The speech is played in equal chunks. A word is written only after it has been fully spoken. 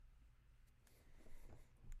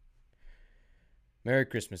Merry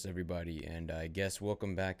Christmas, everybody, and I guess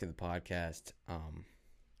welcome back to the podcast.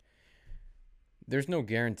 There's no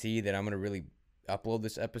guarantee that I'm going to really upload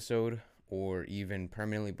this episode or even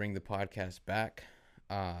permanently bring the podcast back.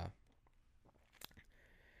 Uh,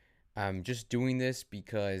 I'm just doing this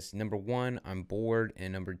because number one, I'm bored,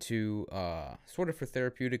 and number two, sort of for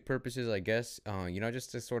therapeutic purposes, I guess.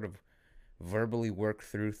 Just to sort of verbally work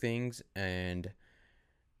through things. And,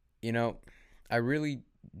 you know, I really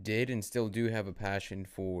did and still do have a passion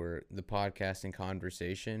for the podcast and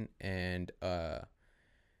conversation. And,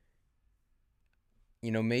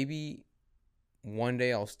 maybe one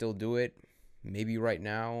day I'll still do it. Maybe right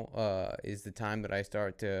now is the time that I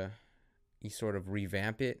start to sort of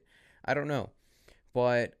revamp it. I don't know.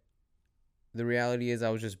 But the reality is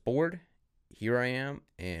I was just bored. Here I am,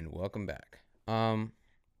 and welcome back. I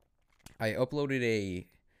uploaded a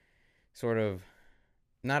sort of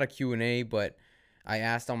not a Q&A, but I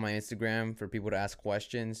asked on my Instagram for people to ask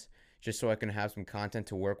questions just so I can have some content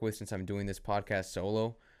to work with since I'm doing this podcast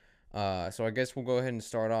solo. So I guess we'll go ahead and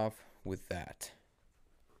start off with that.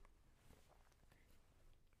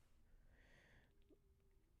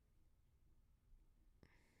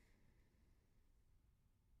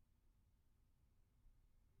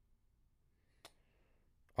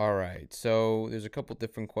 All right. So there's a couple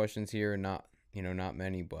different questions here, not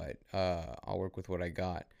many, but I'll work with what I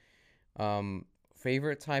got.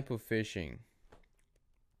 Favorite type of fishing?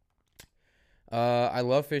 I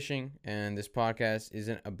love fishing, and this podcast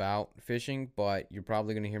isn't about fishing, but you're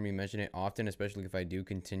probably going to hear me mention it often, especially if I do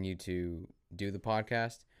continue to do the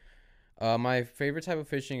podcast. My favorite type of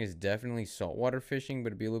fishing is definitely saltwater fishing,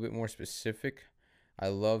 but to be a little bit more specific, I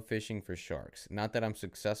love fishing for sharks. Not that I'm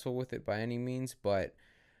successful with it by any means, but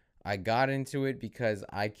I got into it because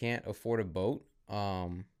I can't afford a boat.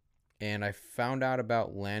 And I found out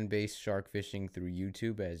about land based shark fishing through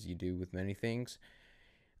YouTube, as you do with many things.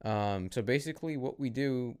 So basically, what we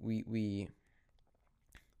do, we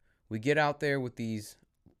get out there with these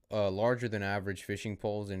larger than average fishing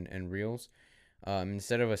poles and reels.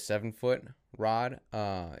 Instead of a 7 foot rod,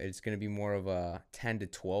 it's going to be more of a 10 to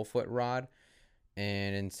 12 foot rod.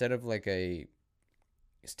 And instead of like a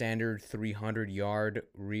standard 300 yard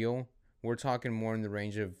reel, we're talking more in the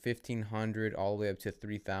range of 1,500 all the way up to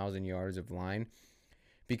 3,000 yards of line,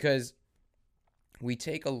 because we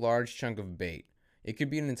take a large chunk of bait. It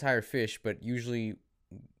could be an entire fish, but usually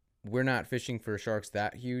we're not fishing for sharks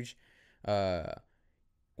that huge. Uh,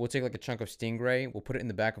 we'll take like a chunk of stingray, we'll put it in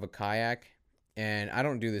the back of a kayak, and I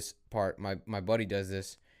don't do this part. My buddy does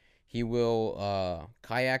this. He will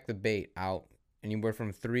kayak the bait out anywhere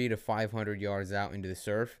from 3 to 500 yards out into the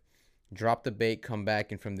surf, drop the bait, come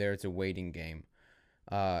back, and from there it's a waiting game.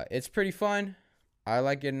 It's pretty fun. I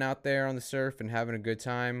like getting out there on the surf and having a good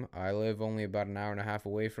time. I live only about an hour and a half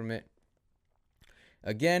away from it.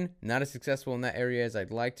 Again, not as successful in that area as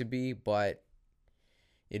I'd like to be, but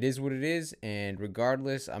it is what it is. And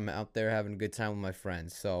regardless, I'm out there having a good time with my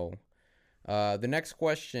friends. So, the next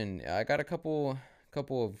question, I got a couple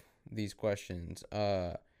of these questions.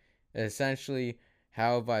 Essentially,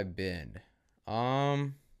 how have I been?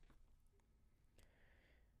 Um,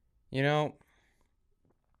 you know,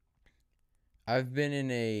 I've been in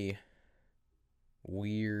a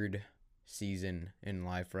weird season in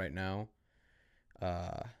life right now.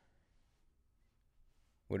 Uh,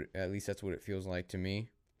 what at least that's what it feels like to me.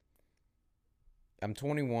 I'm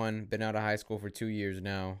 21, been out of high school for 2 years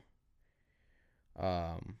now.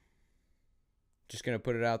 Um, just gonna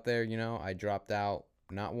put it out there, I dropped out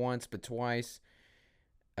not once but twice.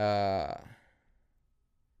 Uh,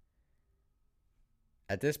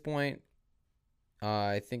 at this point,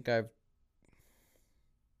 I think I've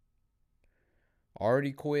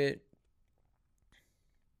already quit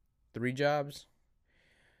 3 jobs.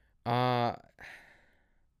 Uh,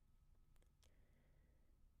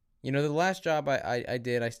 the last job I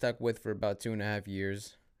did, I stuck with for about 2.5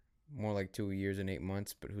 years, more like 2 years and 8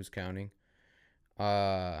 months, but who's counting?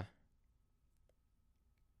 Uh,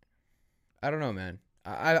 I don't know, man.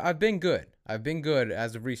 I've been good. I've been good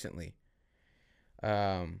as of recently.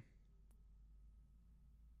 Um,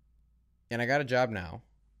 and I got a job now.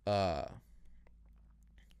 Uh,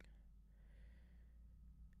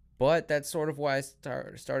 but that's sort of why I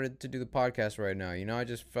started to do the podcast right now. I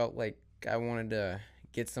just felt like I wanted to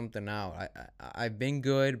get something out. I've been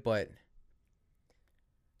good, but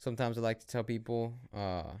sometimes I like to tell people,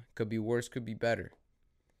 could be worse, could be better.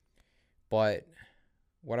 But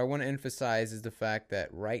what I want to emphasize is the fact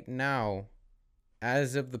that right now,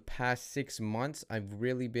 as of the past 6 months, I've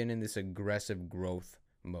really been in this aggressive growth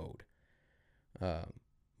mode. Uh,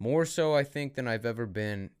 More so, I think, than I've ever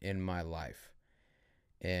been in my life.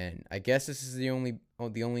 And I guess this is it's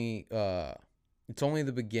only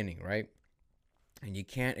the beginning, right? And you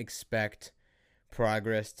can't expect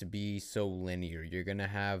progress to be so linear. You're going to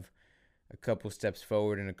have a couple steps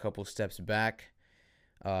forward and a couple steps back.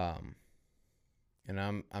 And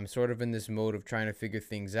I'm sort of in this mode of trying to figure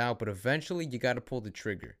things out, but eventually you got to pull the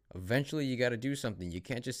trigger. Eventually you got to do something. You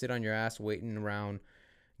can't just sit on your ass waiting around,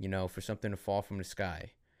 for something to fall from the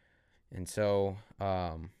sky. And so,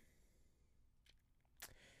 I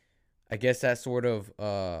guess that sort of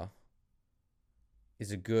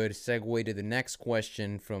is a good segue to the next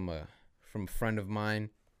question from a friend of mine.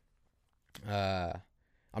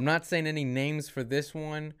 I'm not saying any names for this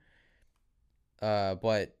one,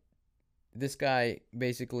 but this guy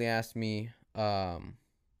basically asked me, what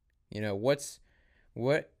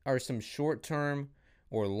are some short-term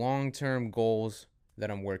or long-term goals that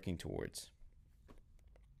I'm working towards?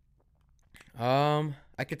 I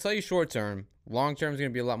could tell you short-term. Long-term is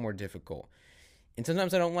going to be a lot more difficult. And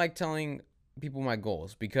sometimes I don't like telling people my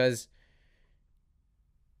goals because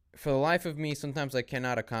for the life of me, sometimes I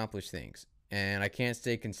cannot accomplish things and I can't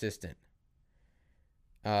stay consistent.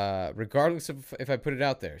 Regardless of if I put it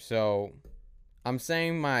out there. So I'm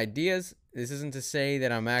saying my ideas. This isn't to say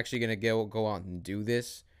that I'm actually going to go out and do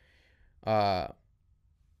this. I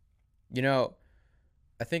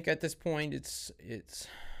think at this point it's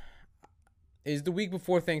the week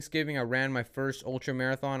before Thanksgiving. I ran my first ultra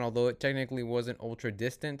marathon, although it technically wasn't ultra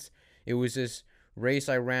distance. It was this race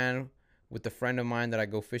I ran with a friend of mine that I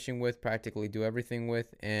go fishing with, practically do everything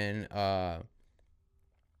with, and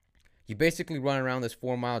you basically run around this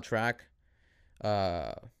 4-mile track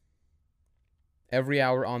every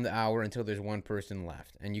hour on the hour until there's one person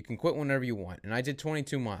left, and you can quit whenever you want. And I did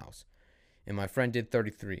 22 miles, and my friend did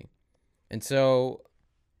 33. And so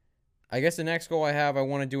I guess the next goal I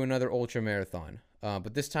want to do another ultra marathon.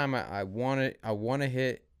 But this time I want to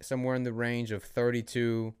hit somewhere in the range of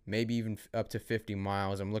 32, maybe even up to 50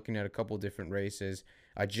 miles. I'm looking at a couple different races.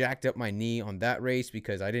 I jacked up my knee on that race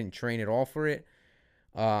because I didn't train at all for it.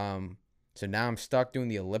 So now I'm stuck doing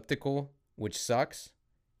the elliptical, which sucks.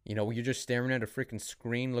 You're just staring at a freaking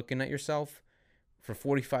screen looking at yourself for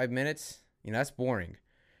 45 minutes. That's boring.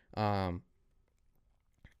 I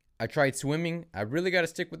tried swimming. I really got to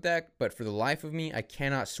stick with that, but for the life of me, I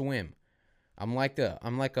cannot swim. I'm like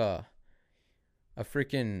a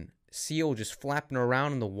freaking seal just flapping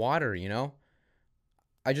around in the water,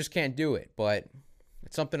 I just can't do it, but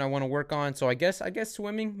it's something I want to work on. So I guess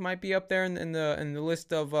swimming might be up there in the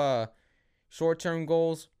list of short-term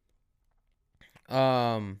goals.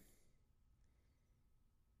 I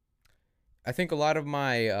think a lot of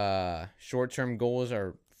my short-term goals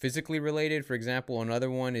are physically related. For example,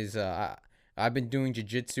 another one is I've been doing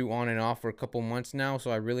jiu-jitsu on and off for a couple months now,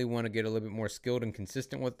 so I really want to get a little bit more skilled and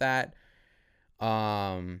consistent with that.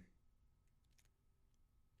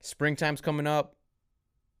 Springtime's coming up.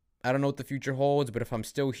 I don't know what the future holds, but if I'm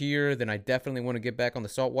still here, then I definitely want to get back on the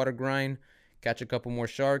saltwater grind, catch a couple more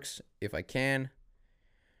sharks if I can.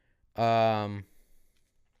 I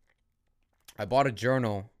bought a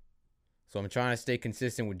journal, so I'm trying to stay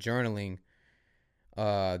consistent with journaling.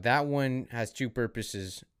 That one has two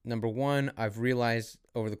purposes. Number one, I've realized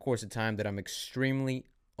over the course of time that I'm extremely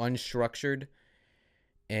unstructured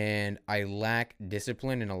and I lack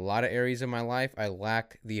discipline in a lot of areas of my life. I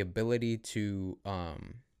lack the ability to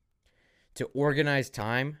organize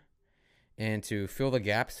time and to fill the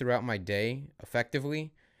gaps throughout my day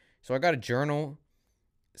effectively. So I got a journal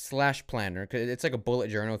 / planner, because it's like a bullet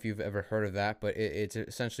journal if you've ever heard of that, but it's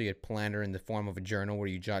essentially a planner in the form of a journal where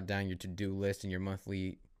you jot down your to-do list and your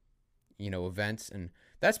monthly events, and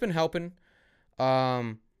that's been helping.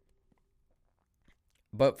 But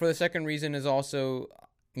for the second reason is also,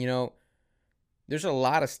 there's a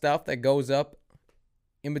lot of stuff that goes up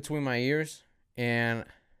in between my ears, and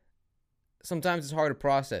sometimes it's hard to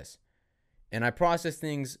process, and I process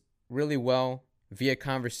things really well via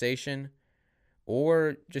conversation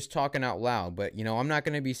or just talking out loud. But, I'm not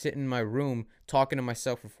going to be sitting in my room talking to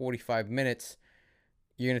myself for 45 minutes.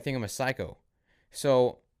 You're going to think I'm a psycho.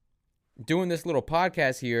 So doing this little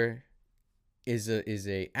podcast here is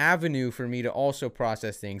a avenue for me to also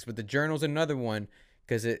process things. But the journal's another one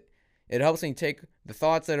because it helps me take the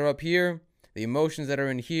thoughts that are up here, the emotions that are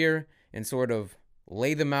in here, and sort of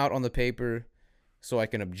lay them out on the paper so I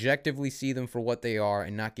can objectively see them for what they are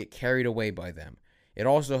and not get carried away by them. It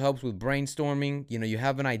also helps with brainstorming. You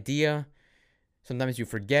have an idea. Sometimes you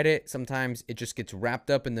forget it. Sometimes it just gets wrapped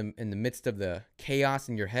up in the midst of the chaos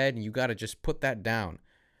in your head, and you got to just put that down.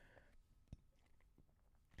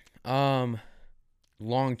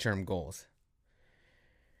 Long-term goals.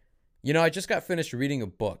 I just got finished reading a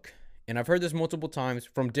book, and I've heard this multiple times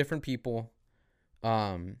from different people,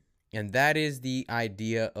 and that is the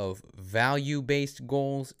idea of value-based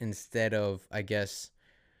goals instead of, I guess,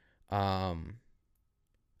 um,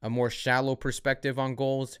 a more shallow perspective on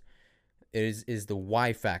goals. Is the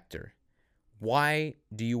why factor. Why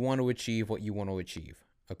do you want to achieve what you want to achieve?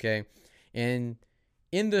 Okay, and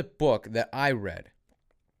in the book that I read,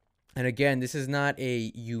 and again, this is not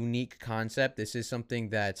a unique concept. This is something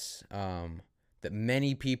that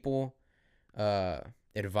many people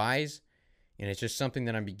advise, and it's just something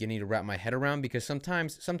that I'm beginning to wrap my head around, because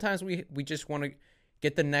sometimes we just want to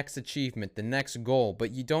get the next achievement, the next goal,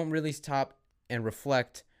 but you don't really stop and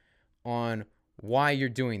reflect on why you're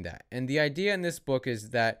doing that. And the idea in this book is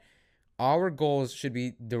that our goals should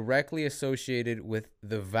be directly associated with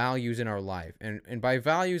the values in our life. And by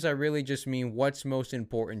values, I really just mean what's most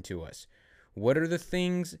important to us. What are the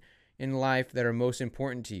things in life that are most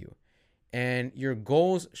important to you? And your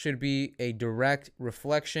goals should be a direct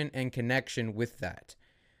reflection and connection with that.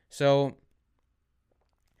 So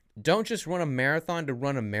don't just run a marathon to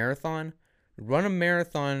run a marathon. Run a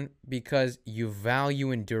marathon because you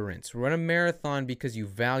value endurance. Run a marathon because you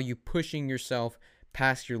value pushing yourself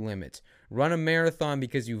past your limits. Run a marathon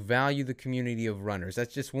because you value the community of runners.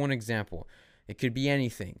 That's just one example. It could be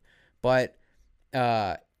anything. But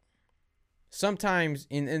sometimes,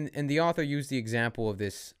 and the author used the example of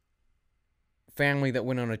this family that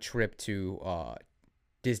went on a trip to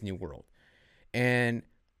Disney World. And,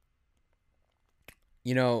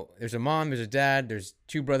 you know, there's a mom, there's a dad, there's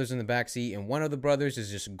two brothers in the back seat, and one of the brothers is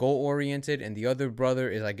just goal oriented, and the other brother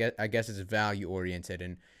is, I guess is value oriented.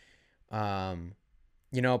 And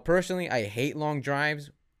you know, personally, I hate long drives.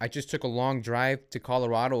 I just took a long drive to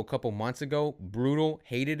Colorado a couple months ago. Brutal,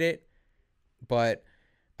 hated it. But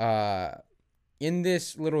in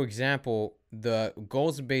this little example, the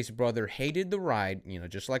goals-based brother hated the ride, you know,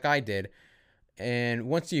 just like I did. And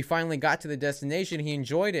once he finally got to the destination, he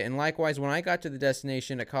enjoyed it. And likewise, when I got to the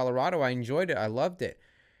destination at Colorado, I enjoyed it. I loved it.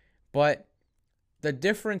 But the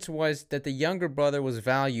difference was that the younger brother was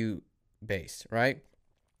value-based, right?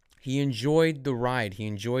 He enjoyed the ride. He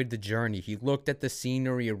enjoyed the journey. He looked at the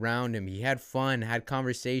scenery around him. He had fun, had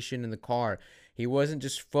conversation in the car. He wasn't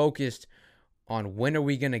just focused on when are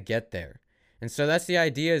we going to get there. And so that's the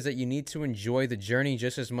idea, is that you need to enjoy the journey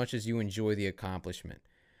just as much as you enjoy the accomplishment.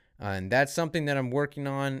 And that's something that I'm working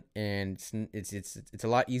on, and it's a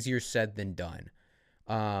lot easier said than done.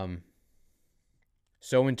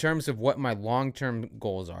 So in terms of what my long-term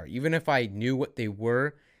goals are, even if I knew what they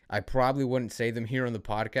were, I probably wouldn't say them here on the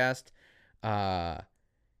podcast.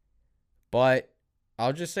 But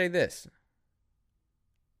I'll just say this.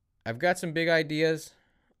 I've got some big ideas.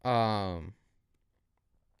 And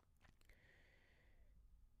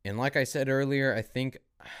like I said earlier, I think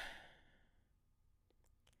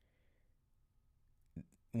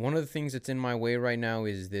one of the things that's in my way right now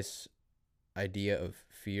is this idea of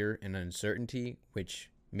fear and uncertainty, which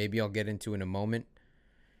maybe I'll get into in a moment.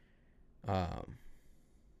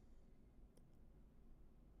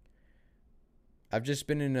 I've just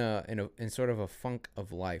been in sort of a funk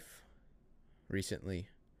of life recently.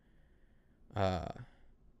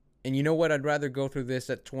 And you know what? I'd rather go through this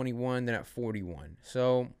at 21 than at 41.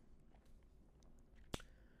 So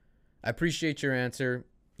I appreciate your answer.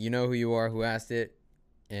 You know who you are, who asked it.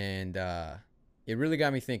 And it really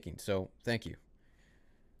got me thinking. So thank you.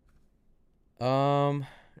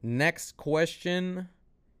 Next question.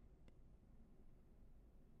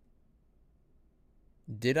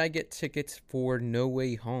 Did I get tickets for No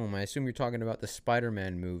Way Home? I assume you're talking about the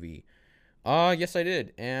Spider-Man movie. Yes, I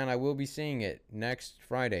did, and I will be seeing it next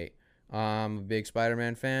Friday. I'm a big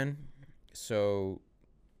Spider-Man fan, so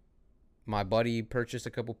my buddy purchased a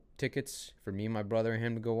couple tickets for me, my brother, and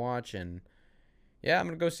him to go watch, and yeah, I'm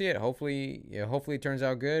gonna go see it. Hopefully it turns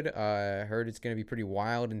out good. I heard it's gonna be pretty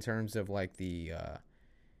wild in terms of like the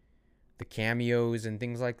cameos and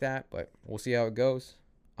things like that, but we'll see how it goes.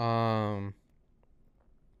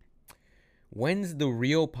 When's the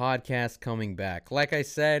real podcast coming back? Like I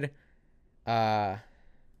said, there's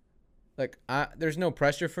no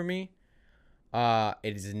pressure for me.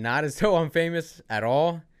 It is not as though I'm famous at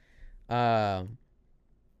all. I'm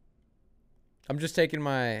just taking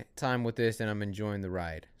my time with this, and I'm enjoying the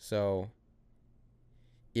ride. So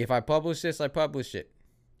if I publish this, I publish it.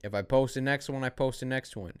 If I post the next one, I post the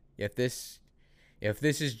next one. If this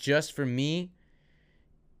is just for me,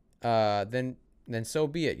 then so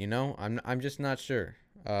be it, you know? I'm just not sure.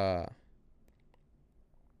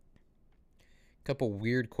 Couple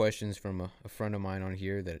weird questions from a friend of mine on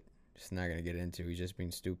here that just not gonna get into. He's just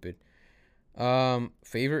being stupid.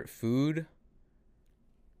 Favorite food?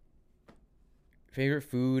 Favorite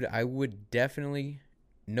food, I would definitely,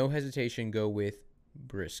 no hesitation, go with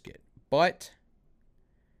brisket. But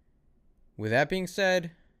with that being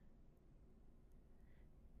said,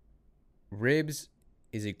 ribs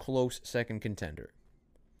is a close second contender.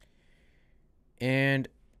 And,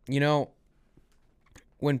 you know,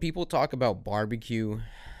 when people talk about barbecue,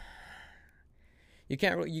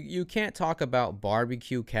 you can't talk about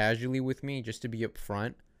barbecue casually with me, just to be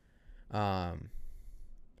upfront.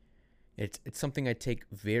 It's something I take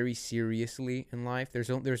very seriously in life. There's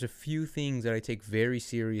a few things that I take very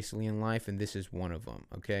seriously in life, and this is one of them.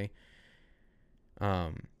 Okay.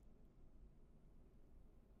 You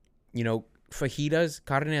know, fajitas,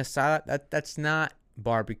 carne asada. That's not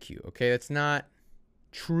barbecue. Okay, that's not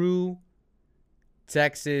true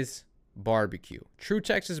Texas barbecue. True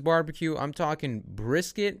Texas barbecue, I'm talking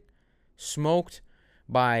brisket smoked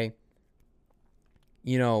by,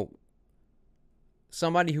 you know,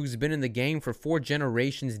 somebody who's been in the game for 4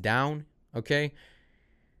 generations down, okay?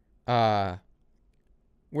 We're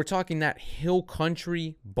talking that hill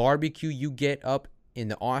country barbecue you get up in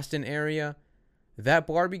the Austin area. That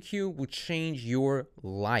barbecue will change your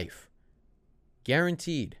life.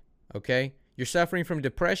 Guaranteed, okay? You're suffering from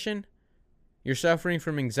depression. You're suffering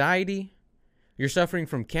from anxiety. You're suffering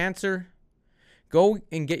from cancer. Go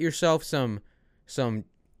and get yourself some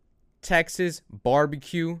Texas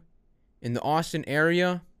barbecue in the Austin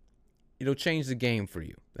area. It'll change the game for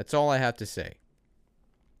you. That's all I have to say.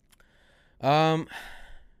 You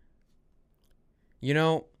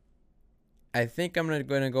know, I think I'm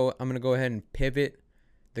gonna go ahead and pivot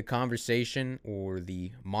the conversation or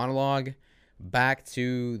the monologue back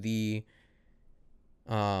to the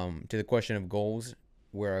question of goals,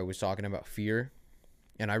 where I was talking about fear.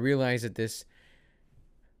 And I realize that this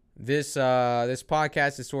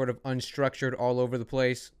podcast is sort of unstructured, all over the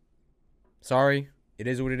place. Sorry, it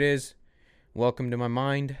is what it is. Welcome to my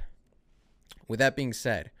mind. With that being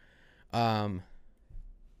said, the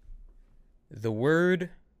word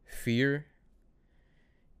fear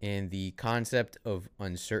and the concept of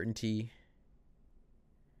uncertainty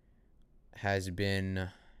has been,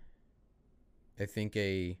 I think,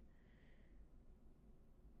 a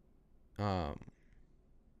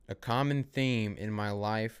common theme in my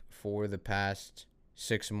life for the past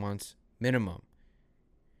 6 months minimum.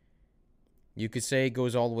 You could say it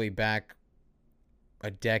goes all the way back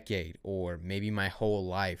a decade or maybe my whole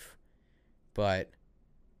life. But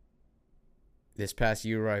this past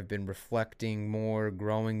year I've been reflecting more,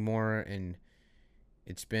 growing more, and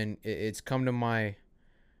it's come to my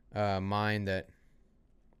mind that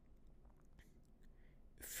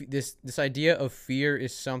this idea of fear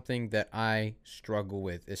is something that I struggle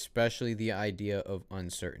with, especially the idea of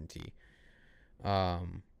uncertainty.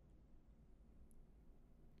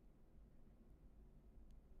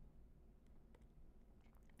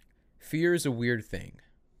 Fear is a weird thing,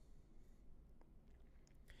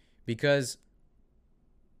 because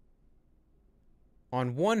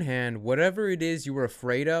on one hand, whatever it is you were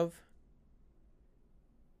afraid of,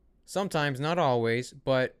 sometimes, not always,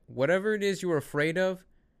 but whatever it is you were afraid of,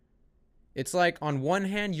 it's like on one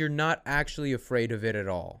hand, you're not actually afraid of it at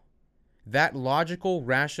all. That logical,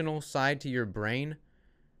 rational side to your brain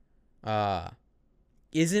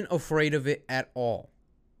isn't afraid of it at all.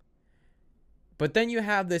 But then you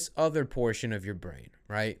have this other portion of your brain,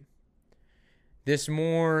 right? This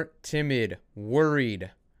more timid, worried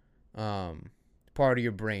part of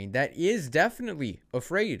your brain that is definitely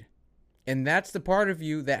afraid. And that's the part of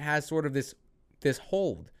you that has sort of this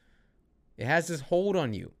hold. It has this hold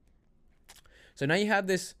on you. So now you have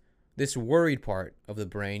this worried part of the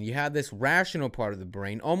brain. You have this rational part of the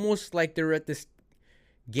brain, almost like they're at this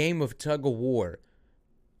game of tug of war.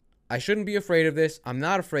 I shouldn't be afraid of this. I'm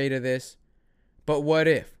not afraid of this. But what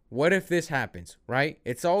if? What if this happens, right?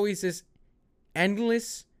 It's always this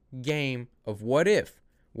endless game of what if.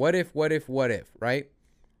 What if, right?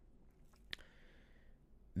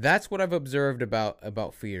 That's what I've observed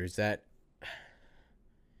about fears, that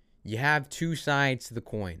you have two sides to the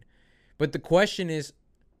coin. But the question is,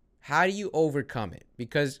 how do you overcome it?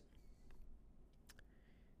 Because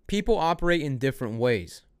people operate in different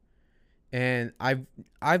ways. And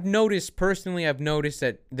I've noticed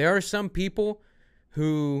that there are some people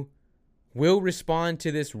who will respond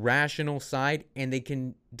to this rational side, and they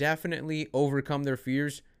can definitely overcome their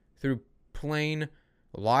fears through plain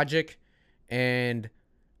logic and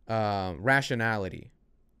rationality.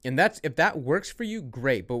 And if that works for you,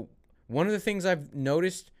 great. But one of the things I've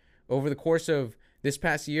noticed over the course of this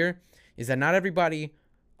past year is that not everybody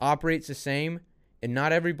operates the same, and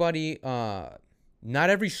not every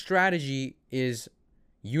strategy is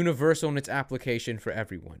universal in its application for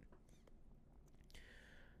everyone.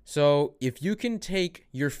 So if you can take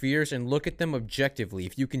your fears and look at them objectively,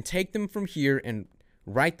 if you can take them from here and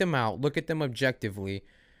write them out, look at them objectively,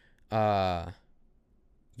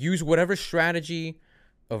 use whatever strategy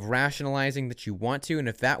of rationalizing that you want to, and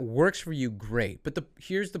if that works for you, great. But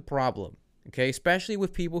here's the problem, okay, especially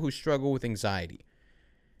with people who struggle with anxiety,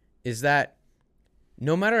 is that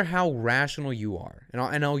no matter how rational you are,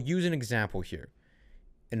 and I'll use an example here,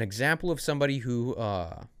 an example of somebody who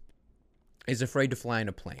is afraid to fly in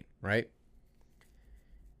a plane, right?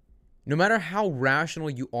 No matter how rational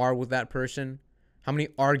you are with that person, how many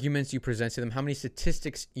arguments you present to them, how many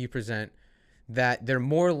statistics you present, that they're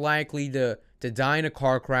more likely to die in a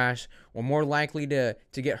car crash or more likely to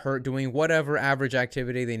get hurt doing whatever average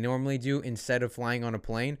activity they normally do instead of flying on a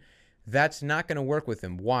plane, that's not going to work with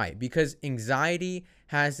them. Why? Because anxiety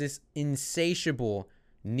has this insatiable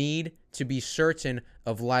need to be certain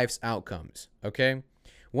of life's outcomes, okay?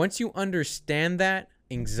 Once you understand that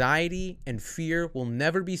anxiety and fear will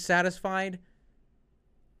never be satisfied,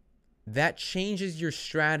 that changes your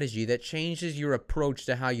strategy, that changes your approach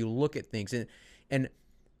to how you look at things. And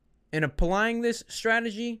applying this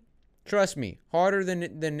strategy, trust me, harder than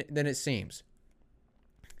it seems.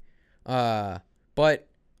 But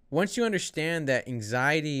once you understand that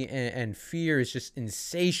anxiety and fear is just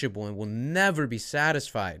insatiable and will never be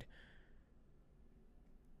satisfied,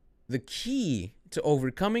 the key to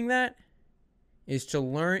overcoming that is to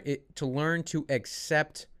learn to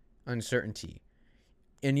accept uncertainty.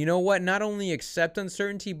 And you know what? Not only accept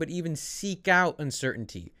uncertainty, but even seek out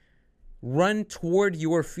uncertainty. Run toward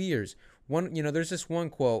your fears. There's this one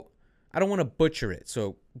quote. I don't want to butcher it,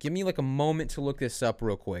 so give me like a moment to look this up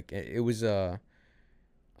real quick. It was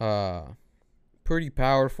pretty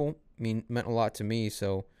powerful. Meant a lot to me,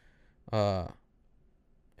 so I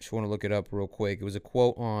just want to look it up real quick. It was a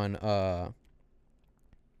quote on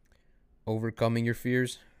overcoming your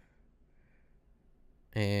fears.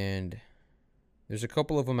 And there's a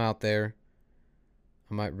couple of them out there.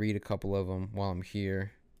 I might read a couple of them while I'm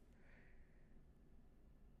here.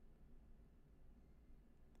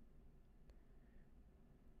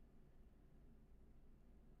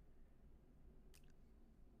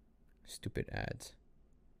 Stupid ads.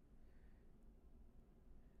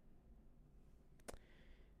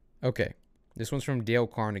 Okay, this one's from Dale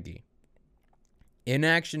Carnegie.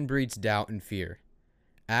 Inaction breeds doubt and fear.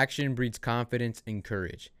 Action breeds confidence and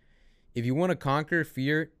courage. If you want to conquer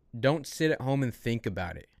fear, don't sit at home and think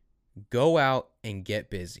about it. Go out and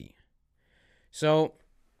get busy. So,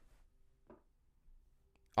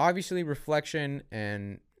 obviously, reflection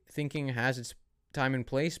and thinking has its time and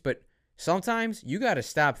place, but sometimes you got to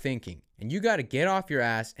stop thinking and you got to get off your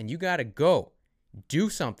ass and you got to go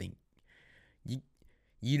do something.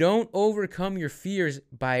 You don't overcome your fears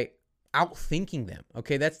by outthinking them.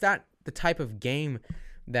 Okay, that's not the type of game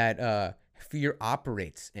that fear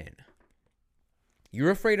operates in.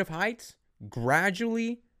 You're afraid of heights?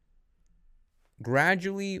 Gradually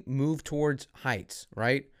move towards heights,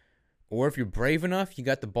 right? Or if you're brave enough, you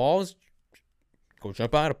got the balls, go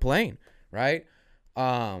jump out of a plane, right?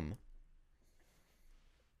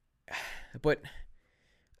 But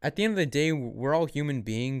at the end of the day, we're all human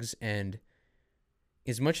beings, and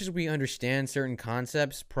as much as we understand certain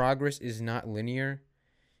concepts, progress is not linear,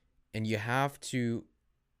 and you have to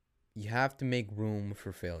make room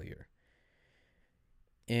for failure.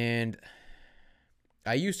 And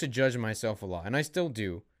I used to judge myself a lot, and I still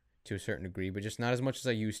do to a certain degree, but just not as much as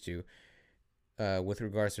I used to with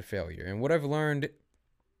regards to failure. And what I've learned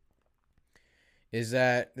is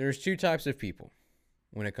that there's two types of people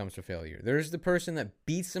when it comes to failure. There's the person that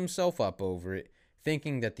beats himself up over it,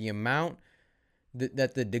 thinking that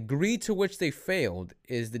that the degree to which they failed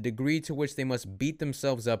is the degree to which they must beat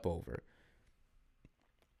themselves up over.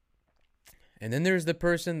 And then there's the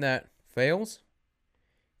person that fails.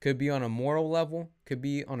 Could be on a moral level, could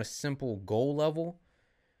be on a simple goal level,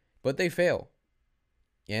 but they fail.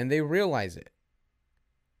 And they realize it.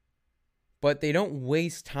 But they don't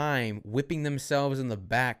waste time whipping themselves in the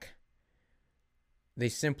back. They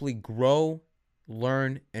simply grow,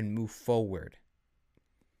 learn, and move forward.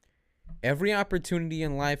 Every opportunity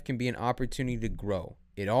in life can be an opportunity to grow.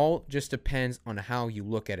 It all just depends on how you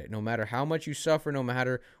look at it. No matter how much you suffer, no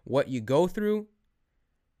matter what you go through,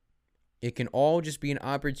 it can all just be an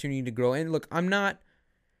opportunity to grow. And look, I'm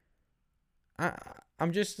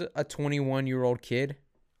just a 21-year-old kid.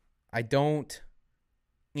 I don't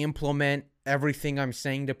implement everything I'm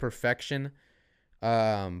saying to perfection.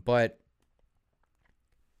 But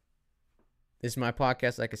this is my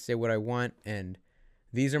podcast. I can say what I want, and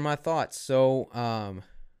these are my thoughts. So,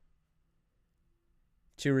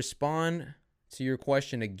 to respond to your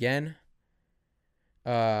question again,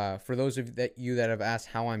 For those of you that have asked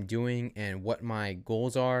how I'm doing and what my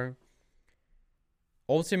goals are,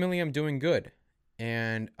 ultimately I'm doing good,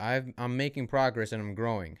 and I'm making progress and I'm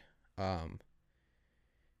growing. Um,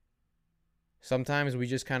 Sometimes we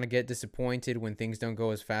just kind of get disappointed when things don't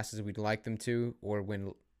go as fast as we'd like them to, or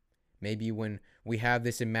when we have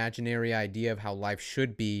this imaginary idea of how life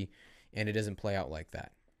should be and it doesn't play out like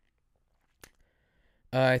that.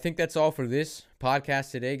 I think that's all for this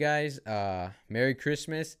podcast today, guys. Merry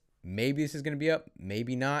Christmas. Maybe this is going to be up,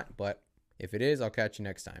 maybe not, but if it is, I'll catch you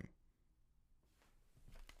next time.